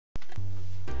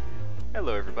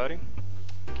Hello everybody,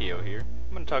 Kyo here.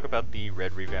 I'm going to talk about the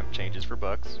red revamp changes for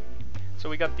bucks. So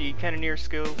we got the Buccaneer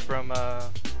skill from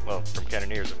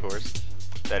Buccaneers of course,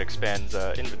 that expands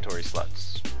inventory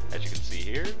slots. As you can see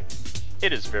here,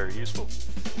 it is very useful.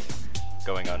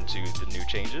 Going on to the new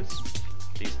changes,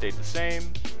 these stayed the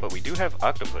same, but we do have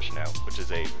Octopush now, which is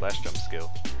a flash jump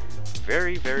skill.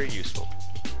 Very, very useful.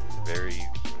 Very,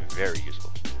 very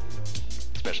useful.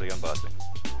 Especially on bossing.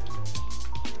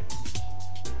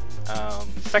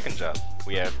 Second job,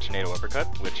 we have Tornado Uppercut,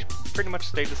 which pretty much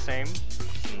stayed the same,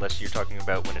 unless you're talking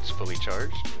about when it's fully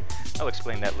charged. I'll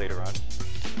explain that later on.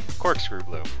 Corkscrew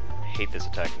Blow. I hate this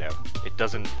attack now. It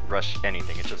doesn't rush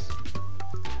anything, it just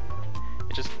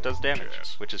does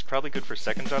damage, which is probably good for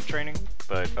second job training,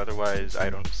 but otherwise I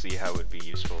don't see how it would be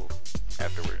useful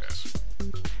afterwards.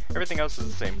 Everything else is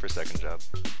the same for second job.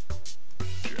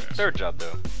 Third job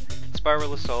though.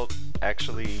 Spiral Assault,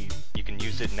 actually, you can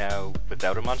use it now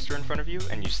without a monster in front of you,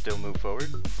 and you still move forward.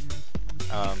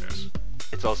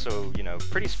 It's also, you know,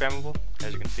 pretty spammable.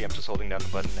 As you can see, I'm just holding down the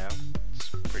button now. It's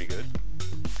pretty good.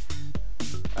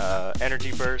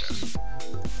 Energy Burst,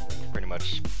 pretty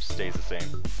much stays the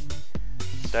same.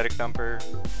 Static Thumper,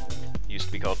 used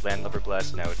to be called Landlubber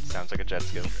Blast, now it sounds like a jet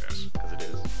skill, because it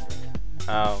is.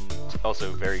 It's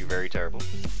also very, very terrible.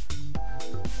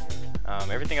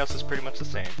 Everything else is pretty much the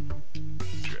same.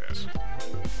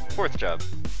 Fourth job,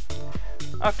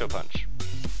 Octopunch.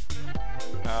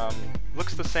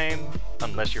 Looks the same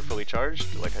unless you're fully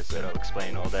charged. Like I said, I'll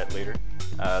explain all that later.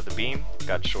 The beam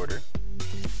got shorter,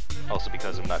 also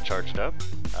because I'm not charged up.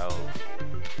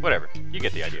 Whatever, you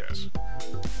get the idea.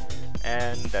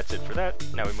 And that's it for that.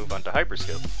 Now we move on to Hyper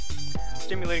Skill.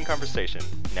 Stimulating Conversation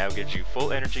now gives you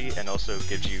full energy and also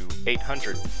gives you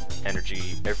 800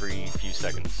 energy every few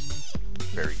seconds.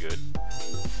 Very good.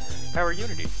 Power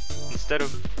Unity. Instead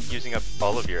of using up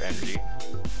all of your energy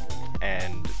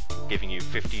and giving you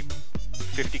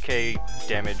 50k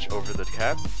damage over the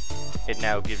cap, it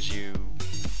now gives you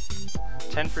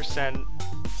 10%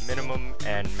 minimum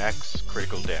and max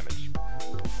critical damage.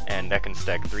 And that can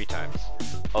stack 3 times.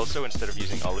 Also, instead of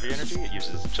using all of your energy, it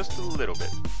uses just a little bit.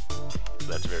 So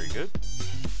that's very good.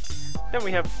 Then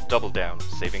we have Double Down,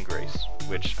 Saving Grace,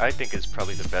 which I think is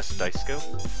probably the best dice skill.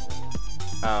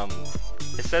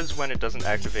 It says when it doesn't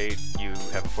activate, you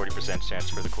have a 40% chance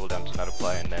for the cooldown to not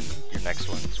apply, and then your next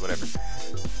one's whatever.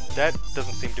 That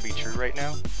doesn't seem to be true right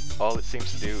now. All it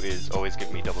seems to do is always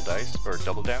give me double dice, or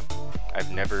double down.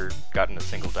 I've never gotten a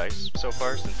single dice so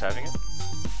far since having it.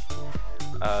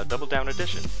 Double Down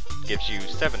Addition gives you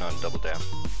 7 on Double Down,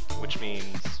 which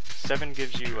means 7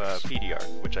 gives you PDR,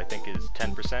 which I think is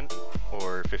 10%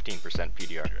 or 15%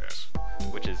 PDR,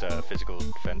 which is physical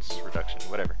defense reduction,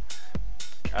 whatever.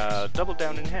 Double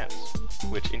Down Enhance,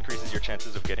 which increases your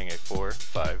chances of getting a 4,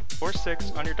 5, or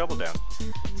 6 on your Double Down.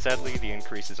 Sadly, the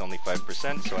increase is only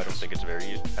 5%, so I don't think it's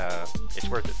it's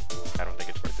worth it. I don't think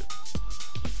it's worth it.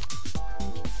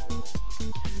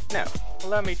 Now,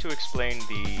 allow me to explain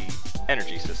the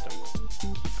energy system.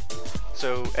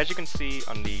 So, as you can see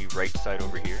on the right side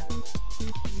over here,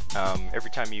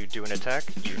 every time you do an attack,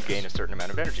 you gain a certain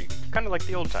amount of energy, kind of like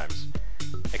the old times.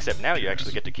 Except now you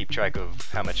actually get to keep track of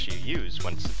how much you use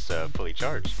once it's fully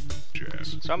charged.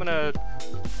 So I'm gonna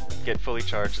get fully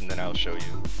charged and then I'll show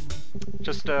you.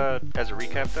 Just as a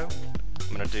recap though,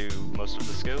 I'm gonna do most of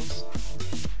the skills.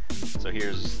 So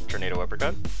here's Tornado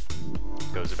Uppercut,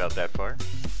 goes about that far.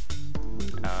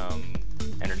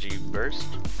 Energy Burst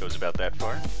goes about that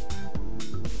far.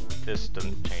 This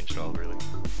doesn't change at all really.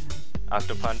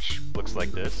 Octopunch looks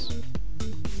like this.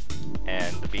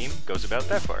 And the beam goes about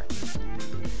that far.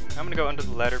 I'm gonna go under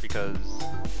the ladder because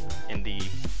in the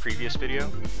previous video,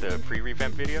 the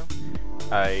pre-revamp video,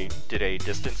 I did a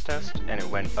distance test and it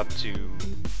went up to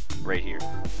right here.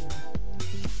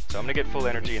 So I'm gonna get full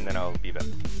energy and then I'll be back.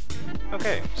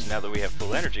 Okay, so now that we have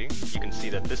full energy, you can see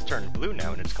that this turned blue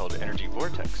now and it's called Energy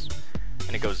Vortex.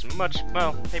 And it goes much,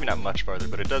 well, maybe not much farther,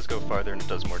 but it does go farther and it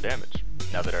does more damage,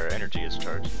 now that our energy is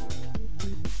charged.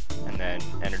 And then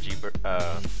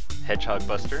Hedgehog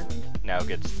Buster now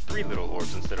gets 3 little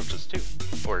orbs instead of just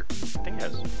 2. Or, I think it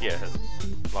has, yeah, it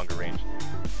has longer range.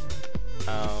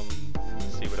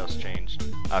 Let's see what else changed.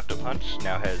 Octopunch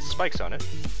now has spikes on it,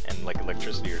 and like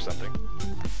electricity or something.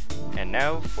 And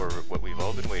now for what we've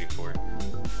all been waiting for.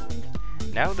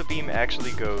 Now the beam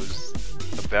actually goes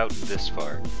about this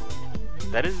far.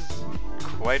 That is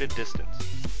quite a distance.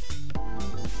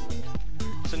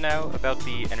 So now, about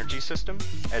the energy system.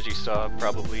 As you saw,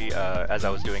 probably, as I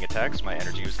was doing attacks, my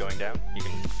energy was going down. You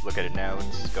can look at it now,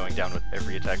 it's going down with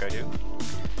every attack I do.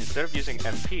 instead of using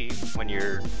MP when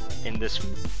you're in this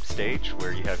stage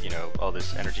where you have, you know, all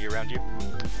this energy around you,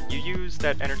 you use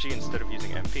that energy instead of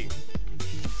using MP.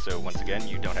 So once again,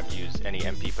 you don't have to use any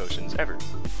MP potions ever.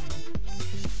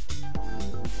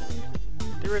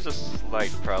 There is a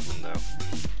slight problem though.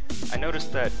 I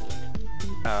noticed that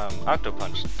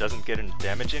Octopunch doesn't get a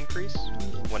damage increase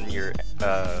when your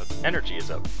energy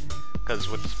is up. Because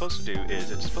what it's supposed to do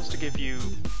is it's supposed to give you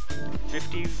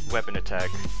 50 weapon attack,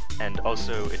 and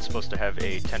also it's supposed to have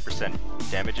a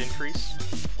 10% damage increase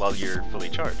while you're fully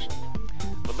charged.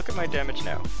 But look at my damage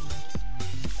now.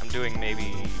 I'm doing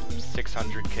maybe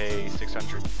 600k,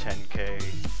 610k.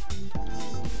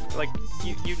 Like,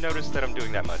 you notice that I'm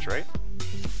doing that much, right?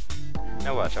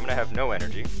 Now watch, I'm gonna have no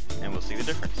energy, and we'll see the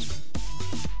difference.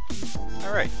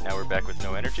 Alright, now we're back with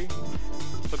no energy.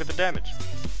 Look at the damage.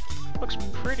 Looks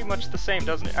pretty much the same,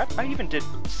 doesn't it? I even did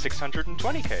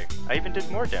 620k. I even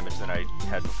did more damage than I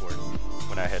had before,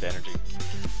 when I had energy.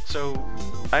 So,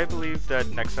 I believe that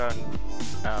Nexon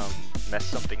messed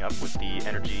something up with the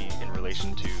energy in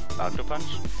relation to Octopunch,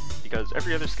 because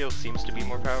every other skill seems to be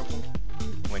more powerful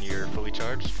when you're fully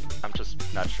charged. I'm just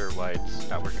not sure why it's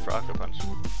not working for Octopunch.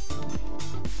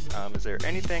 Is there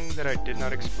anything that I did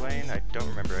not explain? I don't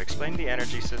remember. I explained the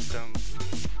energy system.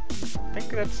 I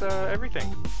think that's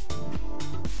everything.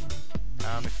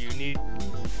 If you need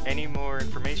any more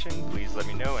information, please let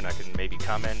me know and I can maybe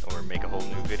comment or make a whole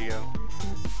new video.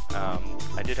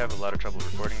 I did have a lot of trouble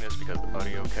recording this because the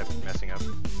audio kept messing up.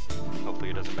 Hopefully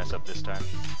it doesn't mess up this time.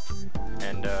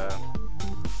 And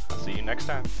I'll see you next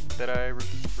time that I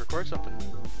record something.